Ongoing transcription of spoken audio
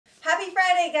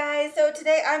Hey guys, so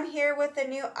today I'm here with the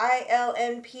new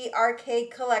Ilnp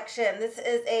Arcade collection. This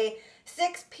is a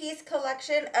 6-piece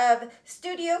collection of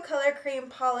studio color cream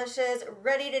polishes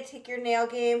ready to take your nail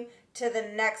game to the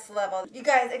next level. You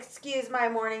guys, excuse my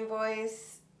morning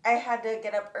voice. I had to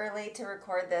get up early to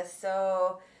record this,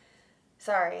 so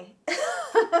sorry.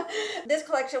 This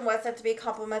collection was sent to be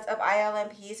compliments of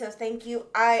Ilnp, so thank you,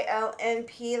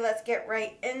 Ilnp. Let's get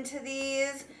right into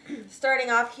these.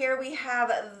 Starting off here, we have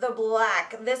the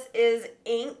black. This is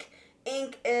ink.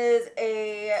 Ink is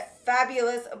a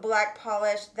fabulous black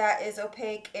polish that is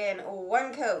opaque in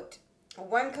one coat.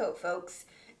 One coat, folks.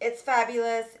 It's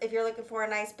fabulous. If you're looking for a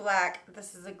nice black,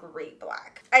 this is a great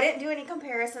black. I didn't do any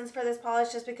comparisons for this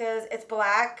polish just because it's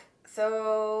black,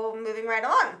 so moving right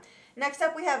along. Next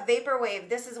up, we have Vaporwave.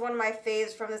 This is one of my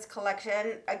faves from this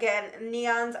collection. Again,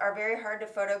 neons are very hard to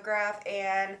photograph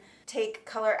and take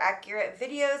color accurate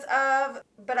videos of,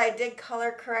 but I did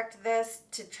color correct this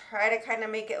to try to kind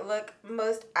of make it look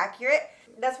most accurate.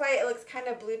 That's why it looks kind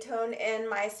of blue toned in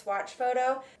my swatch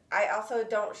photo. I also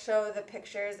don't show the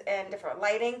pictures in different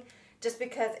lighting just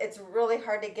because it's really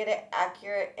hard to get it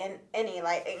accurate in any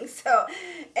lighting. So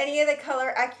any of the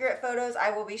color accurate photos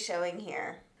I will be showing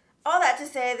here. All that to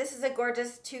say, this is a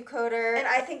gorgeous 2-coater, and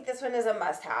I think this one is a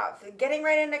must-have. Getting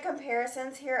right into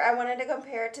comparisons here, I wanted to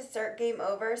compare it to Cirque Game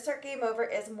Over. Cirque Game Over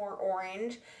is more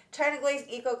orange. China Glaze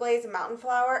Eco Glaze Mountain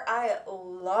Flower, I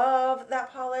love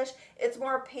that polish. It's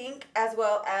more pink, as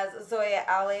well as Zoya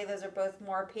Alley. Those are both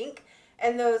more pink,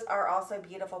 and those are also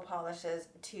beautiful polishes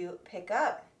to pick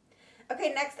up.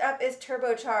 Okay, next up is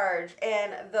Turbocharge,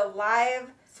 and the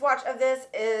live swatch of this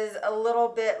is a little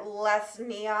bit less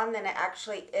neon than it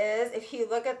actually is. If you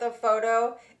look at the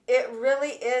photo, it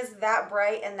really is that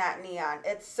bright and that neon.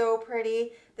 It's so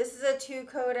pretty. This is a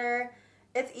 2-coater.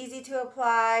 It's easy to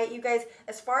apply. You guys,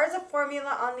 as far as the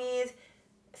formula on these,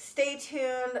 stay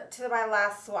tuned to my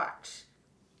last swatch.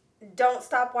 Don't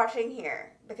stop watching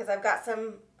here because I've got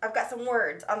some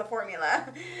words on the formula.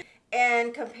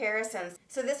 And comparisons.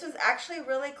 So this was actually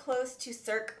really close to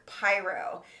Cirque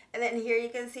Pyro. And then here you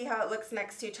can see how it looks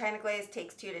next to China Glaze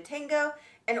Takes Two to Tango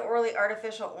and Orly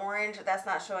Artificial Orange. That's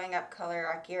not showing up color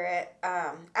accurate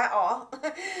at all.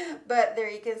 But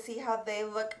there you can see how they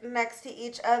look next to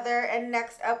each other. And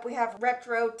next up we have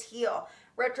Retro Teal.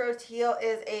 Retro Teal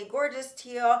is a gorgeous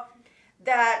teal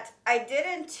that I did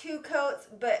in 2 coats,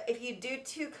 but if you do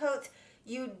 2 coats,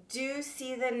 you do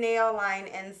see the nail line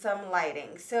in some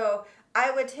lighting. So I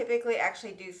would typically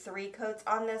actually do 3 coats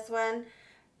on this one.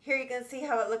 Here you can see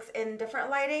how it looks in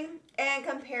different lighting. And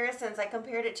comparisons, I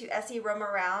compared it to Essie Roam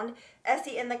Around,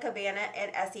 Essie in the Cabana,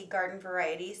 and Essie Garden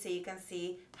Variety, so you can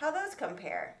see how those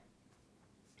compare.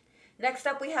 Next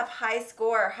up we have High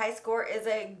Score. High Score is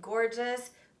a gorgeous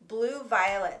blue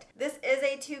violet. This is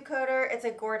a 2-coater. It's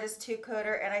a gorgeous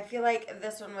 2-coater, and I feel like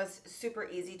this one was super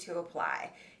easy to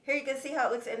apply. Here you can see how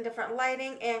it looks in different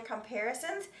lighting and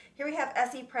comparisons. Here we have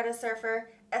Essie Preda Surfer,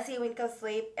 Essie Winko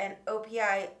Sleep, and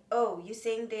OPI. Oh, you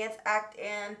sing, dance, act,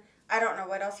 and I don't know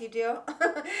what else you do.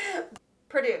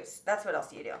 Produce. That's what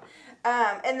else you do.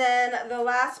 And then the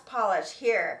last polish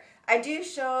here. I do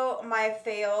show my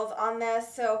fails on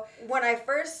this. So when I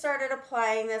first started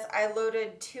applying this, I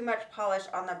loaded too much polish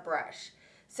on the brush.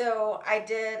 So I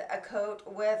did a coat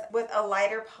with a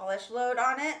lighter polish load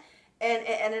on it, and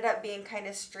it ended up being kind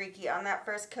of streaky on that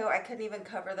first coat. I couldn't even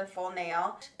cover the full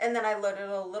nail. And then I loaded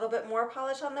a little bit more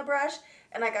polish on the brush,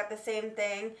 and I got the same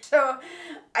thing. So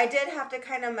I did have to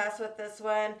kind of mess with this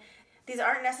one. These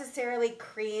aren't necessarily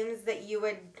creams that you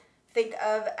would think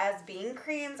of as being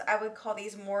creams. I would call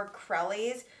these more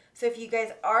crellies. So if you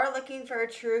guys are looking for a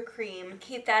true cream,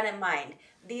 keep that in mind.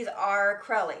 These are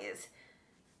crellies.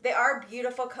 They are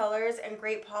beautiful colors and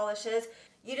great polishes.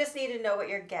 You just need to know what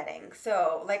you're getting.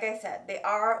 So like I said, they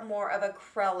are more of a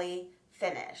crelly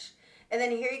finish. And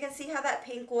then here you can see how that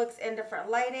pink looks in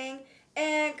different lighting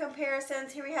and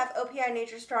comparisons. Here we have OPI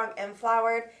Nature Strong and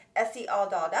Flowered, Essie All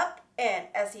Dolled Up, and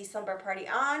Essie Slumber Party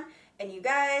On. And you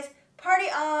guys, party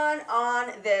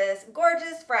on this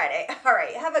gorgeous Friday. All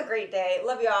right, have a great day.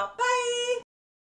 Love y'all. Bye.